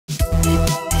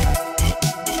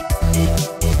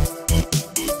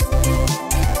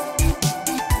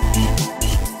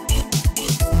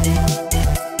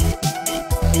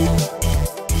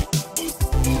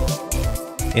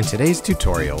In today's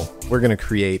tutorial, we're going to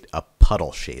create a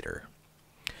puddle shader.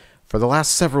 For the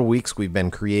last several weeks, we've been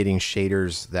creating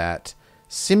shaders that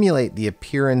simulate the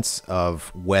appearance of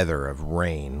weather, of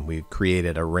rain. We've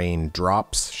created a rain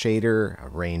drops shader, a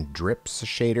rain drips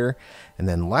shader, and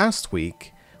then last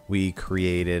week we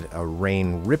created a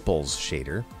rain ripples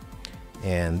shader.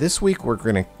 And this week we're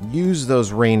going to use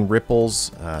those rain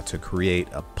ripples to create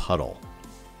a puddle.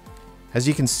 As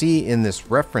you can see in this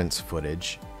reference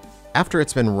footage, after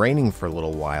it's been raining for a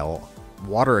little while,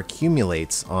 water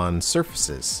accumulates on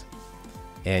surfaces.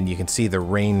 And you can see the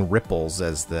rain ripples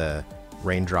as the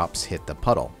raindrops hit the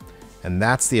puddle. And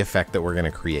that's the effect that we're going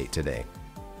to create today.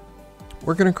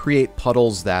 We're going to create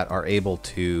puddles that are able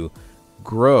to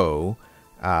grow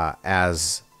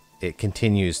as it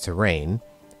continues to rain,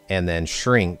 and then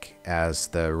shrink as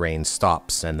the rain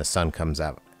stops and the sun comes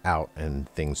out and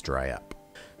things dry up.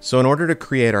 So in order to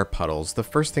create our puddles, the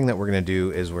first thing that we're going to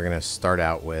do is we're going to start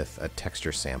out with a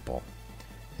texture sample.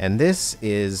 And this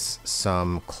is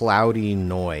some cloudy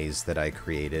noise that I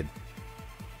created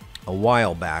a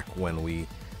while back when we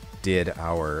did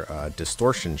our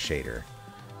distortion shader.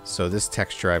 So this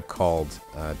texture I've called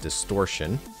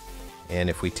distortion. And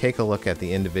if we take a look at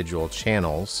the individual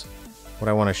channels, what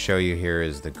I want to show you here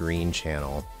is the green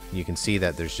channel. You can see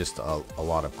that there's just a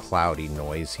lot of cloudy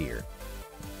noise here.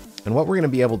 And what we're going to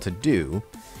be able to do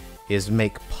is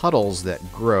make puddles that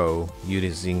grow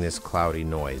using this cloudy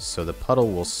noise. So the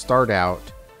puddle will start out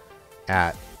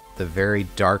at the very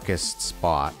darkest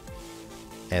spot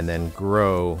and then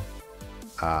grow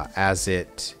as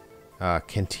it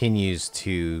continues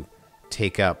to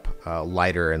take up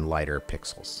lighter and lighter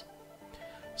pixels.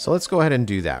 So let's go ahead and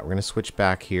do that. We're going to switch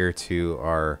back here to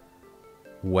our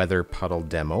weather puddle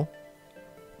demo.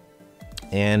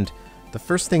 And the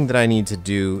first thing that I need to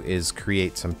do is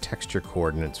create some texture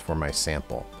coordinates for my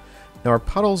sample. Now our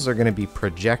puddles are going to be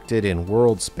projected in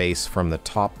world space from the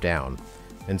top down.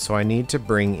 And so I need to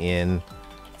bring in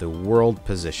the world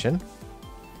position.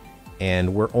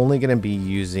 And we're only going to be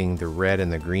using the red and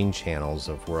the green channels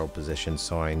of world position,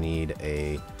 so I need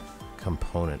a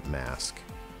component mask.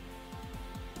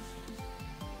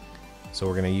 So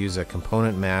we're going to use a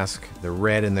component mask, the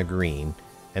red and the green.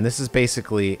 And this is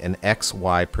basically an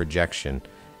XY projection.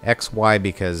 XY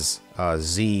because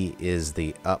Z is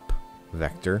the up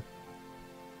vector.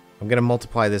 I'm going to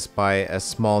multiply this by a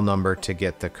small number to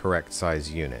get the correct size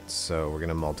units. So we're going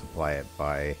to multiply it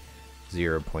by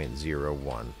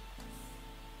 0.01.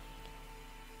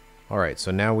 Alright,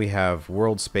 so now we have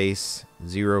world space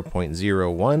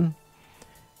 0.01.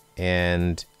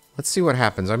 And let's see what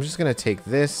happens. I'm just going to take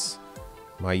this,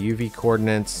 my UV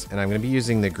coordinates, and I'm going to be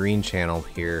using the green channel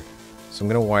here. So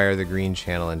I'm going to wire the green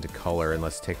channel into color, and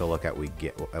let's take a look at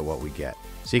what we get.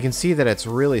 So you can see that it's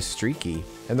really streaky,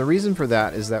 and the reason for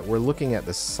that is that we're looking at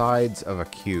the sides of a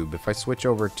cube. If I switch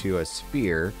over to a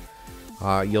sphere,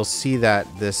 you'll see that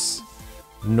this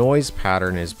noise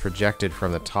pattern is projected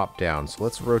from the top down. So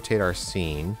let's rotate our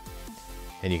scene,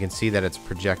 and you can see that it's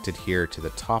projected here to the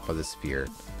top of the sphere.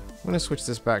 I'm going to switch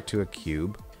this back to a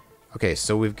cube. Okay,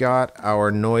 so we've got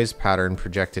our noise pattern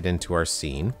projected into our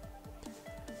scene.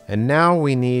 And now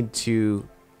we need to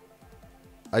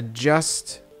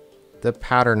adjust the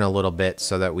pattern a little bit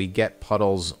so that we get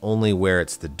puddles only where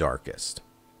it's the darkest.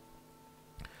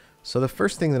 So the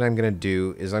first thing that I'm going to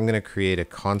do is I'm going to create a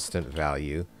constant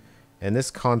value. And this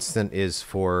constant is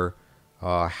for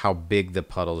how big the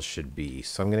puddles should be.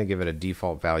 So I'm going to give it a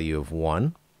default value of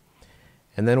 1.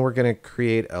 And then we're going to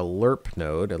create a lerp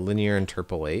node, a linear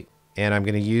interpolate. And I'm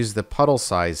going to use the puddle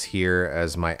size here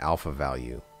as my alpha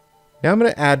value. Now I'm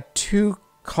going to add two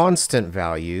constant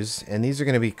values, and these are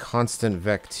going to be constant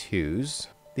vec2s.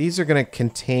 These are going to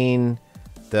contain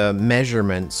the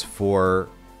measurements for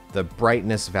the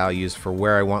brightness values for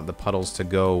where I want the puddles to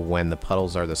go when the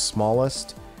puddles are the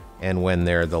smallest and when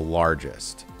they're the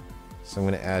largest. So I'm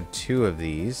going to add two of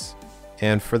these.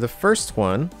 And for the first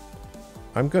one,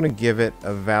 I'm going to give it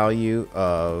a value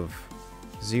of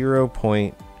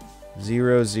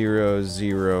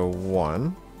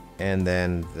 0.0001, and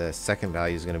then the second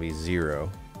value is going to be 0.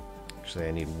 Actually,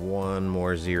 I need one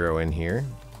more 0 in here.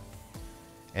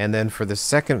 And then for the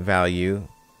second value,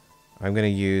 I'm going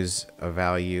to use a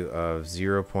value of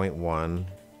 0.1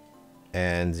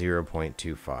 and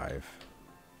 0.25.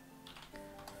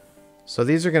 So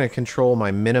these are going to control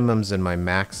my minimums and my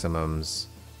maximums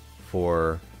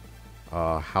for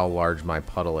how large my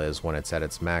puddle is when it's at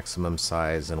its maximum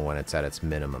size and when it's at its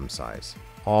minimum size.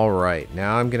 Alright,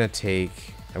 now I'm going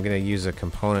to use a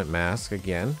component mask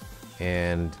again,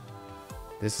 and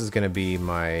this is going to be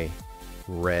my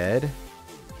red,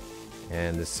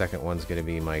 and the second one's going to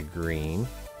be my green.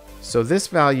 So this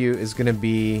value is going to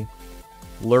be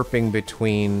lerping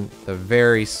between the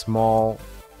very small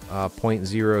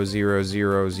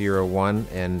 0.00001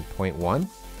 and 0.1.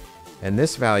 And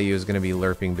this value is going to be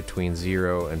lerping between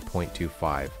 0 and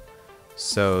 0.25.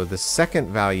 So the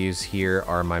second values here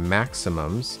are my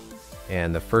maximums,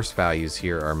 and the first values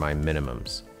here are my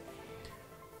minimums.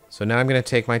 So now I'm going to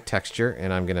take my texture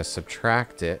and I'm going to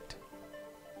subtract it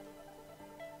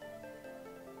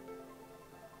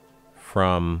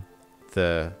from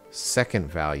the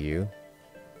second value,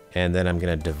 and then I'm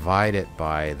going to divide it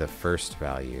by the first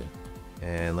value.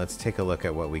 And let's take a look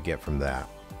at what we get from that.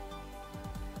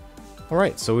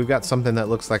 Alright, so we've got something that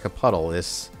looks like a puddle.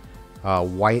 This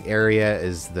white area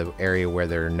is the area where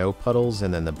there are no puddles,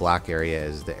 and then the black area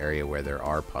is the area where there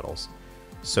are puddles.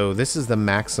 So this is the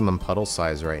maximum puddle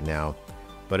size right now,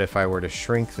 but if I were to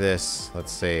shrink this,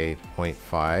 let's say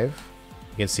 0.5, you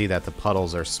can see that the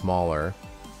puddles are smaller,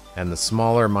 and the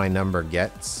smaller my number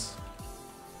gets,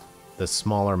 the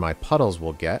smaller my puddles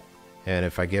will get, and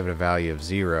if I give it a value of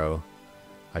 0,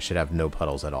 I should have no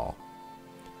puddles at all.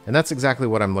 And that's exactly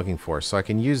what I'm looking for. So I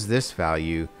can use this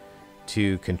value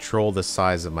to control the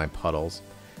size of my puddles.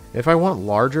 If I want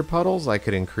larger puddles, I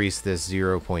could increase this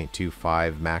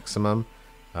 0.25 maximum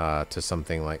to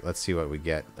something like, let's see what we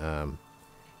get.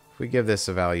 If we give this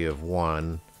a value of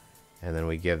 1, and then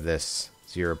we give this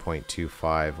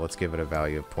 0.25, let's give it a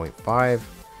value of 0.5,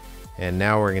 and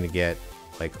now we're going to get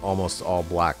like almost all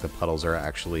black. The puddles are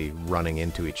actually running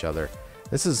into each other.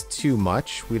 This is too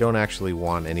much. We don't actually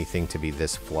want anything to be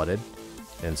this flooded,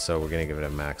 and so we're going to give it a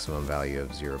maximum value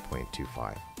of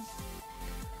 0.25.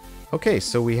 Okay,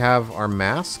 so we have our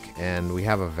mask, and we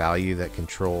have a value that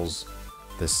controls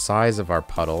the size of our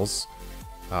puddles.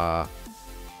 Now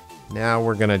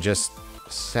we're going to just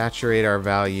saturate our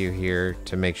value here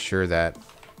to make sure that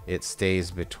it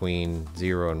stays between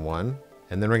 0 and 1,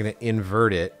 and then we're going to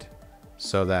invert it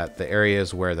so that the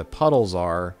areas where the puddles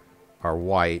are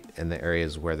white, and the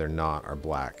areas where they're not are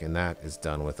black, and that is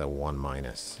done with a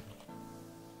 1-.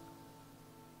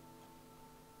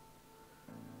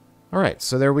 Alright,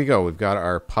 so there we go. We've got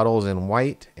our puddles in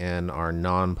white and our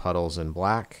non-puddles in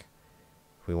black.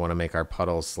 If we want to make our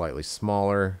puddles slightly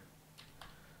smaller,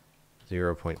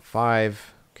 0.5,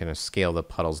 kind of scale the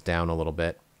puddles down a little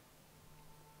bit.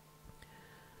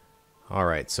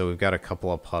 Alright, so we've got a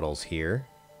couple of puddles here.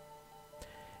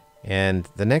 And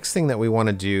the next thing that we want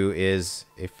to do is,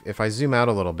 if I zoom out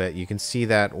a little bit, you can see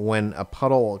that when a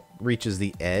puddle reaches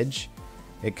the edge,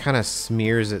 it kind of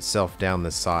smears itself down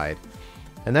the side.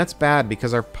 And that's bad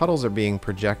because our puddles are being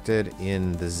projected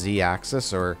in the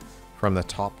z-axis, or from the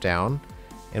top down,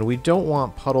 and we don't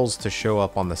want puddles to show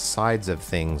up on the sides of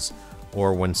things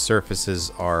or when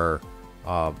surfaces are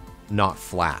not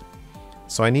flat.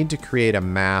 So I need to create a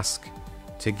mask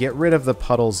to get rid of the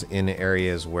puddles in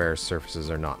areas where surfaces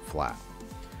are not flat.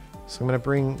 So I'm going to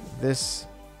bring this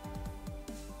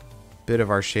bit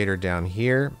of our shader down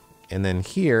here, and then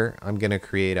here I'm going to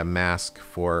create a mask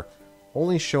for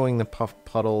only showing the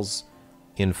puddles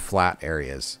in flat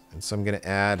areas. And so I'm going to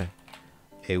add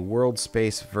a world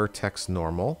space vertex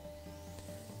normal,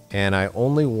 and I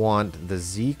only want the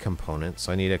Z component,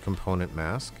 so I need a component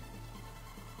mask.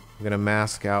 I'm going to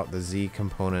mask out the Z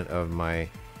component of my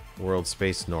world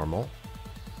space normal,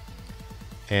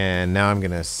 and now I'm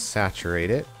going to saturate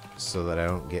it so that I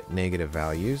don't get negative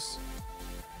values,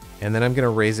 and then I'm going to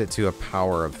raise it to a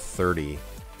power of 30,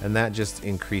 and that just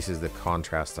increases the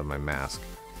contrast of my mask.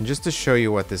 And just to show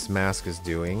you what this mask is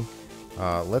doing,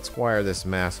 let's wire this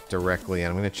mask directly, and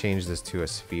I'm going to change this to a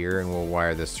sphere, and we'll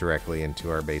wire this directly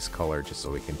into our base color just so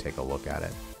we can take a look at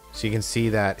it. So you can see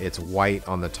that it's white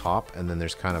on the top, and then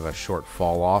there's kind of a short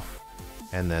fall off,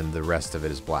 and then the rest of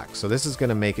it is black. So this is going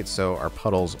to make it so our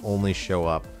puddles only show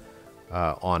up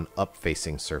on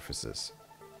up-facing surfaces.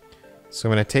 So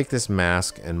I'm going to take this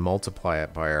mask and multiply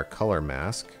it by our color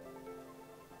mask.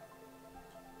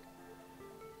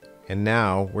 And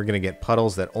now we're going to get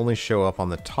puddles that only show up on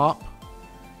the top,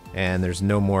 and there's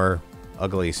no more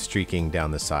ugly streaking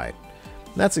down the side.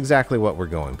 And that's exactly what we're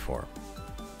going for.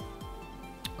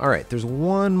 Alright, there's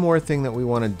one more thing that we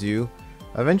want to do.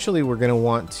 Eventually we're going to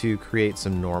want to create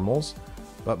some normals,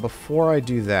 but before I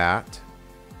do that,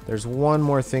 there's one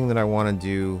more thing that I want to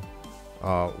do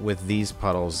with these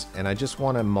puddles, and I just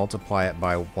want to multiply it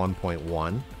by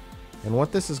 1.1. And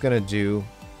what this is going to do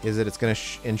is that it's going to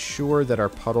ensure that our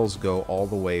puddles go all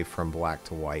the way from black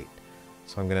to white.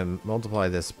 So I'm going to multiply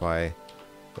this by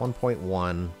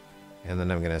 1.1, and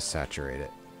then I'm going to saturate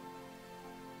it.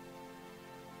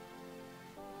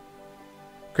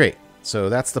 Great. So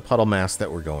that's the puddle mask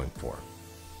that we're going for.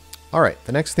 All right,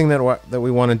 the next thing that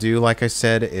we want to do, like I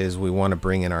said, is we want to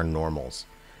bring in our normals.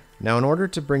 Now, in order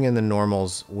to bring in the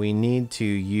normals, we need to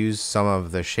use some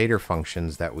of the shader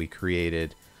functions that we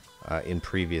created in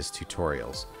previous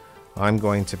tutorials. I'm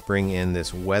going to bring in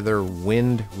this weather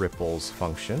wind ripples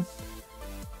function.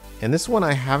 And this one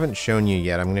I haven't shown you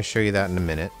yet. I'm going to show you that in a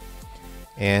minute.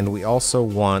 And we also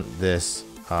want this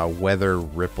weather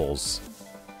ripples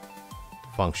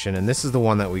function. And this is the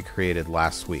one that we created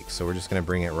last week. So we're just going to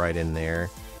bring it right in there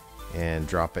and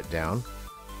drop it down.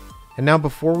 And now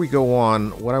before we go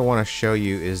on, what I want to show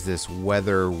you is this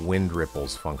weather wind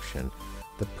ripples function.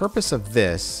 The purpose of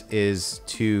this is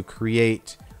to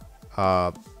create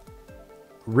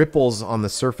ripples on the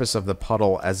surface of the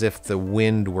puddle as if the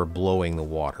wind were blowing the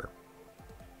water.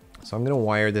 So I'm going to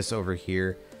wire this over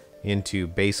here into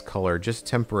base color just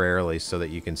temporarily so that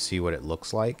you can see what it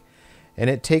looks like. And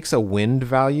it takes a wind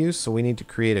value, so we need to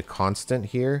create a constant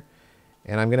here.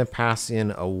 And I'm going to pass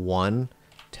in a 1,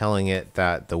 telling it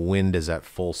that the wind is at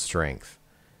full strength.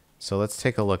 So let's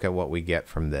take a look at what we get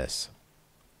from this.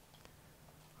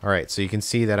 All right, so you can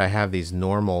see that I have these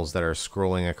normals that are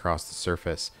scrolling across the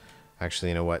surface. Actually,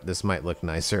 you know what? This might look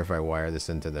nicer if I wire this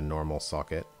into the normal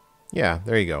socket. Yeah,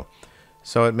 there you go.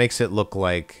 So it makes it look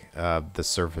like the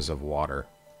surface of water.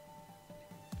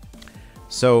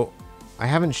 So I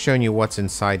haven't shown you what's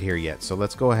inside here yet. So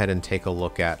let's go ahead and take a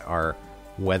look at our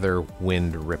weather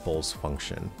wind ripples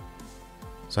function.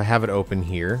 So I have it open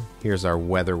here. Here's our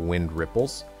weather wind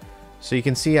ripples. So you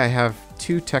can see I have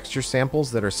 2 texture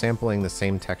samples that are sampling the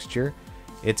same texture.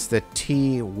 It's the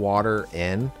T water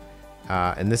N.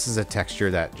 And this is a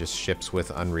texture that just ships with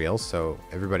Unreal, so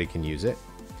everybody can use it.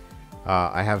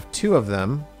 I have 2 of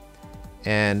them,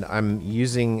 and I'm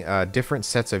using different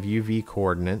sets of UV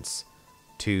coordinates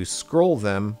to scroll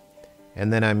them,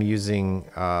 and then I'm using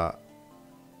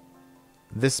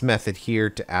this method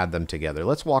here to add them together.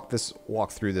 Let's walk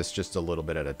through this just a little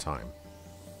bit at a time.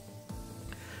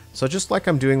 So just like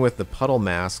I'm doing with the puddle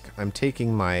mask, I'm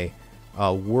taking my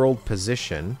world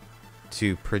position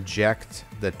to project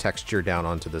the texture down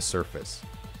onto the surface.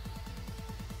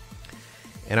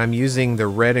 And I'm using the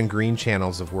red and green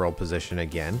channels of world position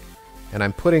again. And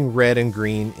I'm putting red and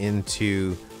green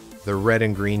into the red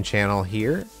and green channel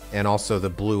here, and also the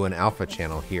blue and alpha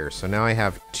channel here. So now I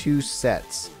have 2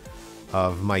 sets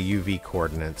of my UV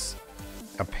coordinates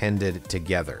appended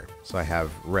together. So I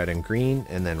have red and green,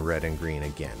 and then red and green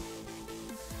again.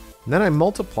 And then I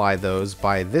multiply those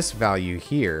by this value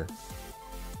here.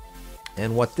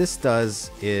 And what this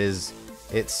does is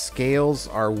it scales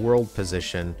our world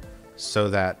position so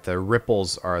that the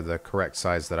ripples are the correct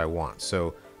size that I want.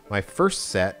 So my first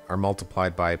set are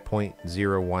multiplied by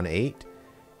 0.018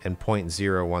 and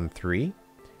 0.013.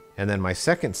 And then my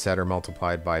second set are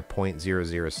multiplied by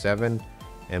 0.007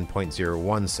 and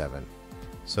 0.017.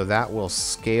 So that will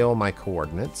scale my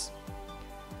coordinates.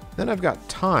 Then I've got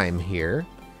time here,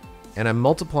 and I'm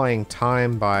multiplying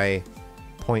time by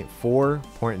 0.4,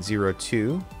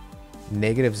 0.02,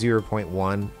 negative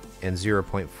 0.1, and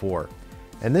 0.4.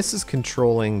 And this is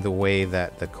controlling the way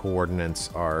that the coordinates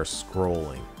are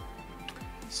scrolling.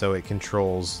 So it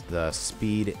controls the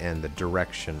speed and the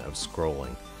direction of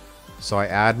scrolling. So I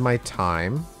add my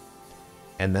time,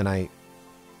 and then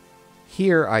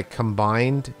here I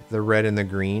combined the red and the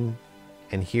green,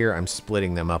 and here I'm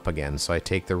splitting them up again. So I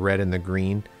take the red and the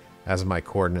green as my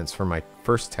coordinates for my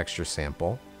first texture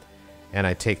sample, and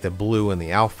I take the blue and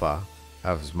the alpha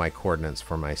as my coordinates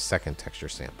for my second texture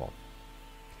sample.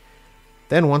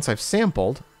 Then once I've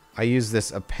sampled, I use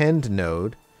this append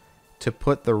node to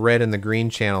put the red and the green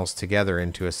channels together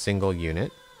into a single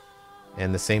unit.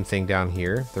 And the same thing down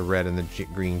here, the red and the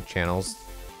green channels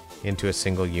into a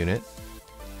single unit.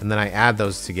 And then I add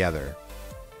those together.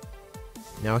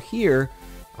 Now here,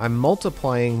 I'm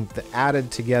multiplying the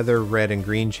added together red and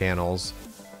green channels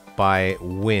by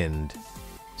wind.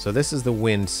 So this is the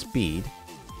wind speed.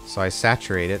 So I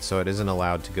saturate it so it isn't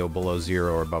allowed to go below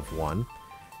 0 or above 1.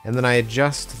 And then I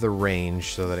adjust the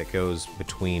range so that it goes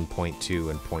between 0.2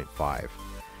 and 0.5.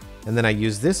 And then I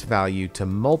use this value to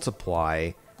multiply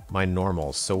my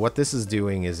normals. So what this is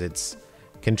doing is it's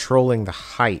controlling the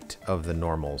height of the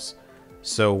normals.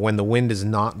 So when the wind is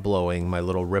not blowing, my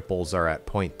little ripples are at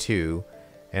 0.2,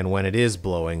 and when it is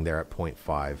blowing, they're at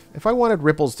 0.5. If I wanted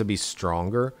ripples to be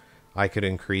stronger, I could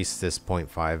increase this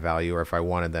 0.5 value, or if I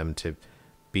wanted them to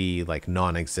be like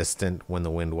non-existent when the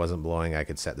wind wasn't blowing, I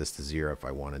could set this to 0 if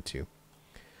I wanted to.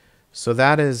 So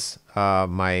that is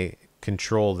my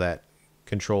control that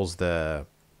controls the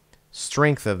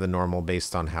strength of the normal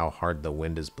based on how hard the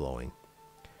wind is blowing.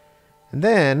 And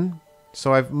then,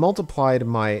 so I've multiplied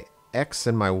my x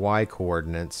and my y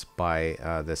coordinates by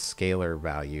the scalar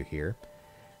value here.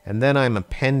 And then I'm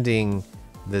appending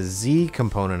the z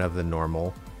component of the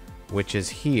normal, which is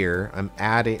here. I'm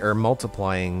adding or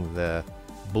multiplying the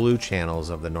blue channels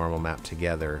of the normal map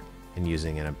together and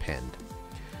using an append.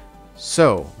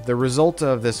 So the result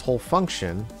of this whole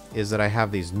function is that I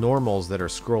have these normals that are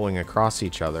scrolling across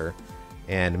each other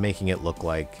and making it look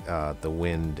like the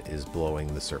wind is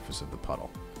blowing the surface of the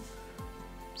puddle.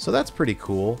 So that's pretty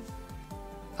cool.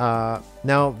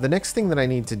 Now the next thing that I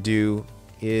need to do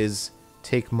is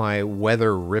take my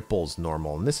weather ripples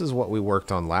normal, and this is what we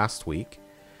worked on last week.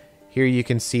 Here you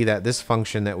can see that this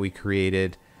function that we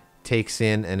created takes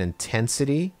in an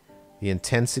intensity, the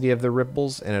intensity of the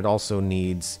ripples, and it also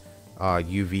needs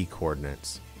UV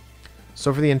coordinates.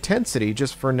 So for the intensity,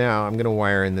 just for now, I'm going to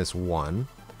wire in this 1.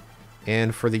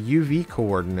 And for the UV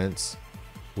coordinates,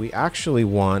 we actually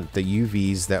want the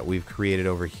UVs that we've created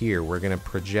over here. We're going to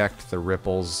project the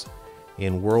ripples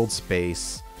in world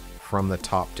space from the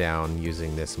top down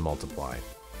using this multiply.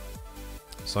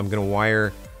 So I'm going to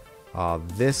wire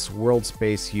this world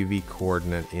space UV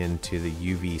coordinate into the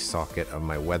UV socket of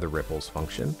my weather ripples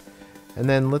function. And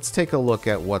then let's take a look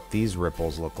at what these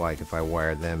ripples look like if I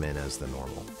wire them in as the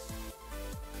normal.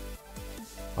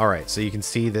 Alright, so you can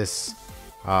see this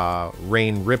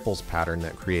rain ripples pattern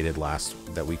that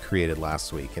we created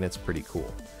last week, and it's pretty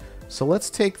cool. So let's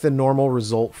take the normal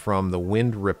result from the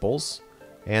wind ripples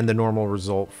and the normal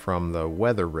result from the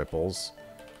weather ripples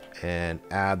and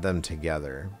add them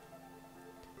together.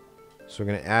 So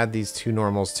we're going to add these two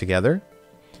normals together,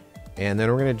 and then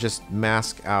we're going to just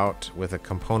mask out with a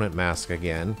component mask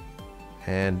again,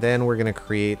 and then we're going to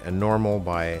create a normal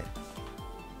by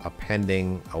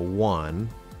appending a 1.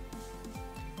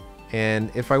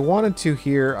 And if I wanted to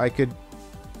here, I could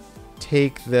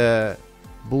take the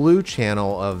blue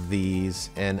channel of these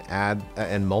and add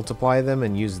and multiply them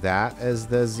and use that as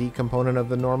the z component of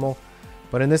the normal.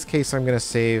 But in this case, I'm going to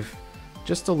save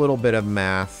just a little bit of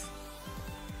math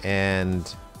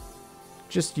and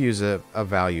just use a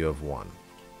value of 1.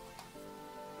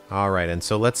 Alright, and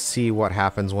so let's see what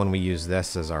happens when we use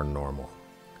this as our normal.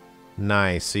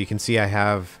 Nice, so you can see I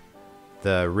have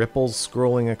the ripples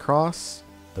scrolling across,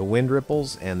 the wind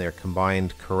ripples, and they're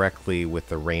combined correctly with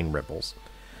the rain ripples.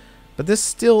 But this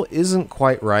still isn't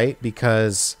quite right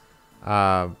because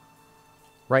right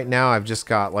now I've just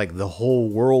got like the whole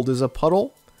world is a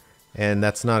puddle, and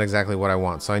that's not exactly what I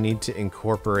want. So I need to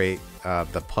incorporate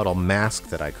the puddle mask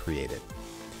that I created.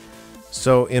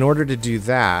 So in order to do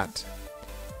that,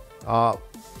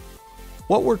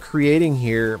 what we're creating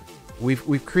here,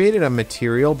 we've created a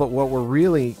material, but what we're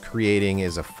really creating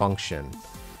is a function.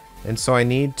 And so I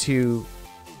need to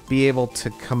be able to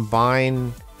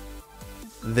combine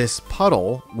this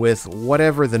puddle with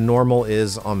whatever the normal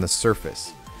is on the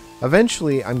surface.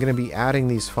 Eventually, I'm going to be adding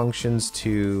these functions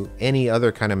to any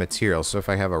other kind of material. So if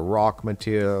I have a rock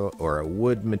material or a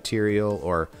wood material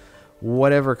or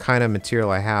whatever kind of material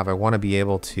I have, I want to be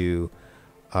able to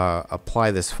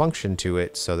apply this function to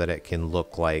it so that it can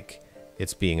look like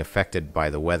it's being affected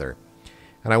by the weather.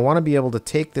 And I want to be able to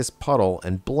take this puddle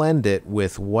and blend it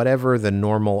with whatever the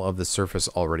normal of the surface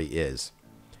already is.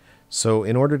 So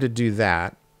in order to do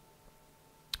that,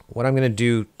 what I'm going to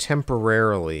do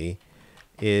temporarily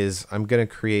is I'm going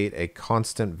to create a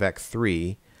constant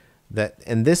vec3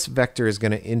 and this vector is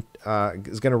going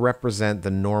to represent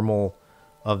the normal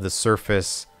of the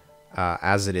surface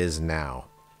as it is now.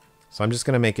 So I'm just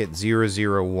going to make it 0,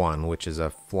 0, 1, which is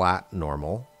a flat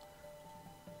normal.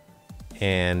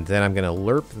 And then I'm going to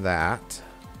lerp that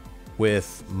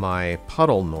with my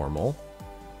puddle normal.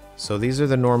 So these are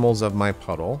the normals of my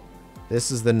puddle. This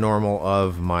is the normal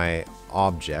of my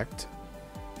object.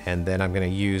 And then I'm going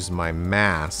to use my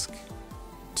mask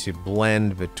to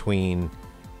blend between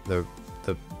the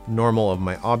normal of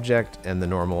my object and the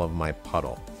normal of my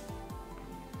puddle.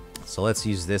 So let's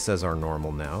use this as our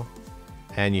normal now.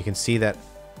 And you can see that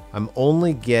I'm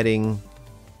only getting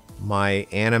my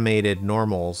animated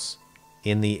normals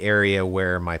in the area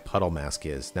where my puddle mask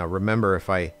is. Now remember, if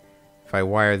I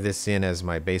wire this in as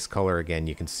my base color again,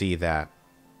 you can see that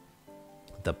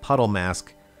the puddle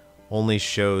mask only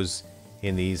shows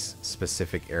in these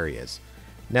specific areas.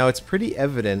 Now it's pretty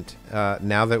evident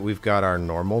now that we've got our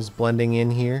normals blending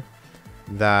in here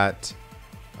that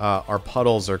our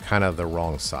puddles are kind of the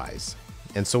wrong size.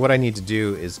 And so what I need to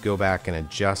do is go back and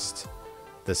adjust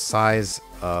the size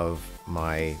of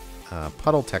my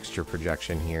puddle texture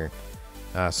projection here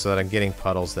so that I'm getting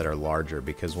puddles that are larger,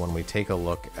 because when we take a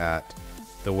look at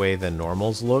the way the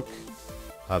normals look,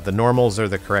 the normals are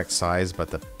the correct size, but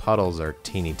the puddles are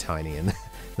teeny tiny, and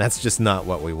that's just not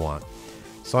what we want.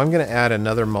 So I'm going to add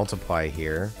another multiply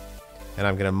here, and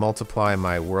I'm going to multiply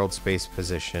my world space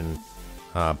position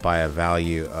by a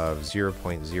value of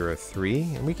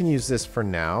 0.03, and we can use this for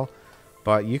now,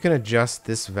 but you can adjust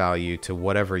this value to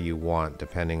whatever you want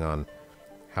depending on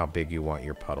how big you want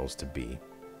your puddles to be.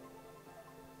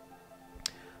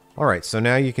 Alright, so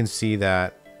now you can see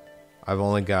that I've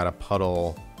only got a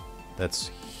puddle that's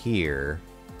here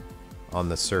on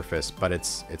the surface, but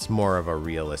it's more of a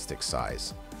realistic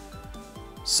size.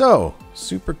 So,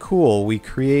 super cool. We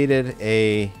created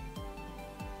a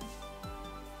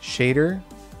shader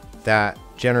that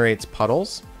generates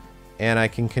puddles, and I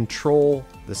can control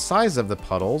the size of the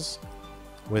puddles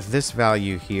with this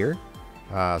value here.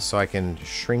 So I can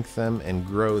shrink them and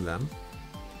grow them.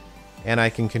 And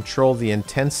I can control the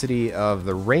intensity of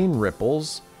the rain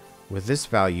ripples with this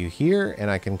value here, and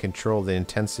I can control the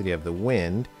intensity of the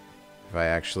wind if I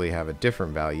actually have a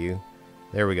different value.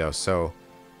 There we go. So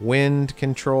wind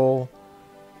control,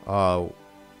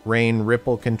 rain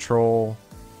ripple control,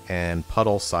 and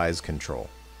puddle size control.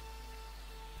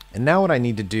 And now what I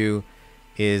need to do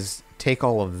is take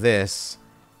all of this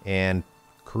and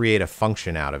create a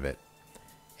function out of it.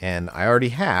 And I already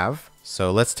have,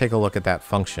 so let's take a look at that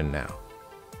function now.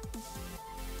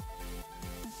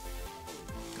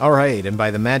 Alright, and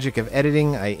by the magic of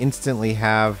editing, I instantly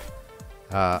have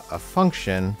a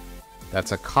function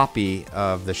that's a copy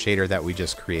of the shader that we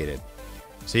just created.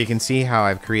 So you can see how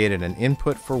I've created an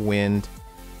input for wind,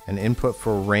 an input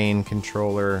for rain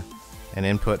controller, an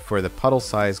input for the puddle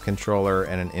size controller,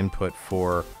 and an input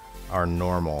for our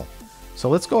normal. So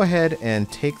let's go ahead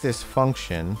and take this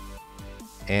function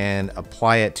and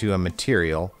apply it to a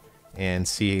material and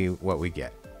see what we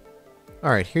get.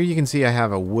 Alright, here you can see I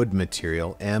have a wood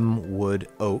material, M wood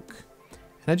oak.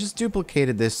 And I just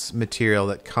duplicated this material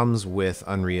that comes with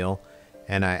Unreal,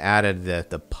 and I added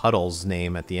the puddles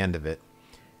name at the end of it.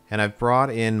 And I've brought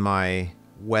in my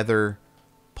weather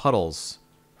puddles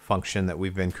function that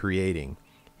we've been creating.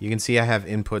 You can see I have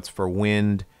inputs for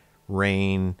wind,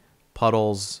 rain,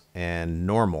 puddles, and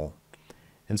normal.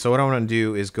 And so what I want to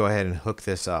do is go ahead and hook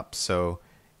this up. So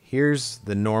here's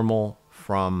the normal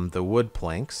from the wood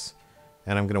planks,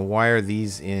 and I'm going to wire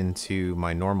these into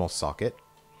my normal socket.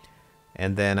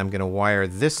 And then I'm going to wire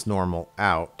this normal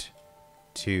out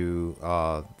to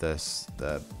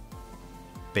the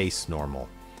base normal.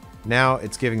 Now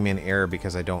it's giving me an error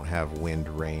because I don't have wind,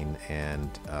 rain, and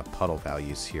puddle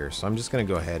values here. So I'm just going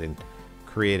to go ahead and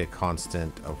create a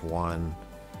constant of 1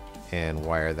 and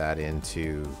wire that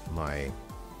into my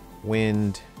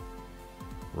wind,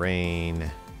 rain,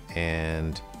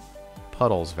 and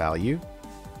puddles value.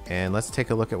 And let's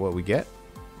take a look at what we get.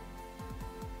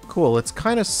 Cool, it's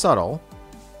kind of subtle,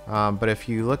 but if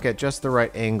you look at just the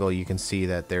right angle, you can see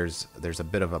that there's a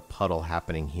bit of a puddle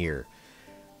happening here.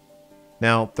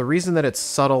 Now, the reason that it's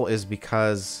subtle is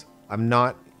because I'm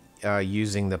not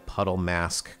using the puddle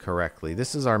mask correctly.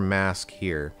 This is our mask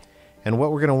here. And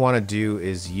what we're going to want to do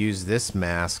is use this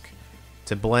mask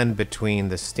to blend between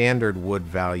the standard wood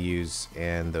values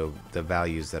and the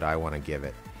values that I want to give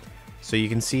it. So you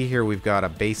can see here we've got a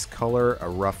base color, a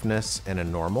roughness, and a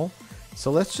normal. So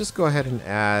let's just go ahead and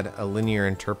add a linear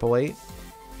interpolate,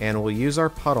 and we'll use our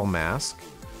puddle mask.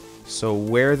 So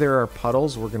where there are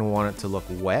puddles, we're going to want it to look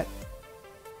wet,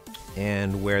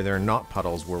 and where there are not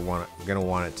puddles, we're going to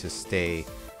want it to stay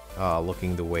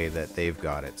looking the way that they've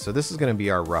got it. So this is going to be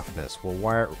our roughness. We'll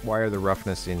wire the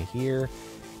roughness in here,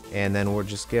 and then we'll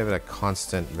just give it a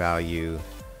constant value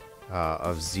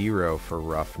of 0 for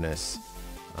roughness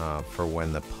for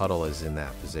when the puddle is in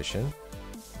that position.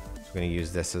 So we're going to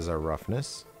use this as our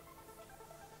roughness.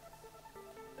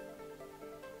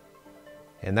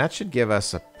 And that should give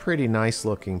us a pretty nice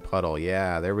looking puddle.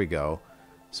 Yeah, there we go.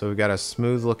 So we've got a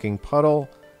smooth looking puddle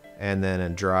and then a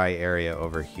dry area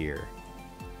over here.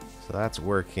 So that's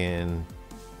working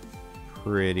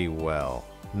pretty well.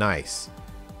 Nice.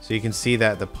 So you can see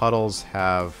that the puddles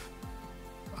have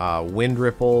wind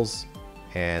ripples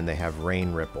and they have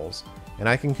rain ripples. And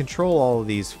I can control all of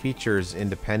these features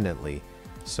independently.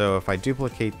 So if I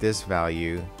duplicate this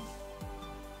value,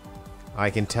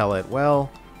 I can tell it, well,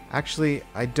 actually,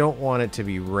 I don't want it to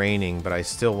be raining, but I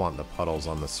still want the puddles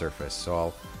on the surface. So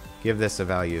I'll give this a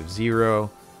value of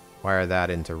 0, wire that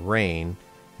into rain.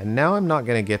 And now I'm not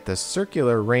going to get the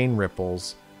circular rain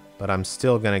ripples, but I'm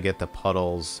still going to get the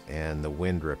puddles and the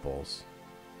wind ripples.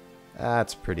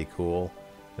 That's pretty cool.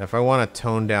 Now if I want to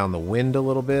tone down the wind a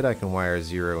little bit, I can wire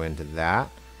 0 into that.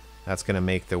 That's going to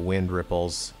make the wind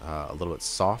ripples a little bit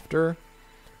softer.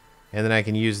 And then I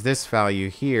can use this value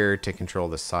here to control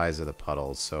the size of the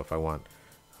puddles. So if I want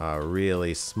a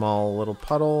really small little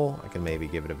puddle, I can maybe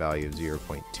give it a value of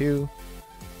 0.2.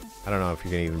 I don't know if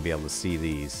you're going to even be able to see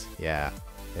these. Yeah,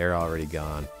 they're already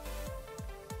gone.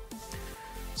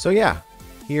 So yeah,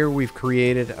 here we've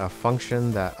created a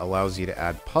function that allows you to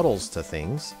add puddles to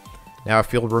things. Now,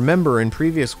 if you'll remember, in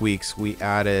previous weeks, we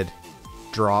added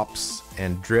drops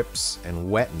and drips and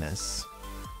wetness.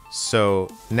 So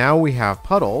now we have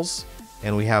puddles,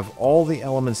 and we have all the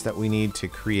elements that we need to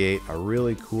create a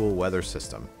really cool weather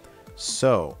system.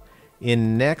 So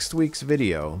in next week's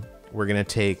video, we're going to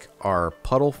take our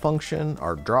puddle function,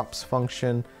 our drops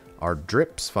function, our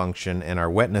drips function, and our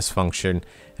wetness function,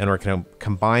 and we're going to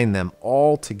combine them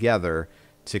all together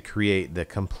to create the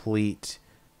complete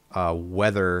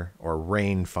weather or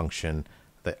rain function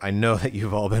that I know that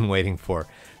you've all been waiting for.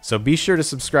 So be sure to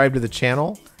subscribe to the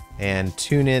channel and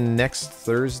tune in next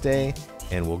Thursday,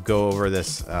 and we'll go over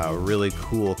this really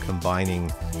cool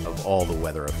combining of all the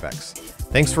weather effects.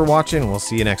 Thanks for watching. We'll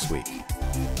see you next week.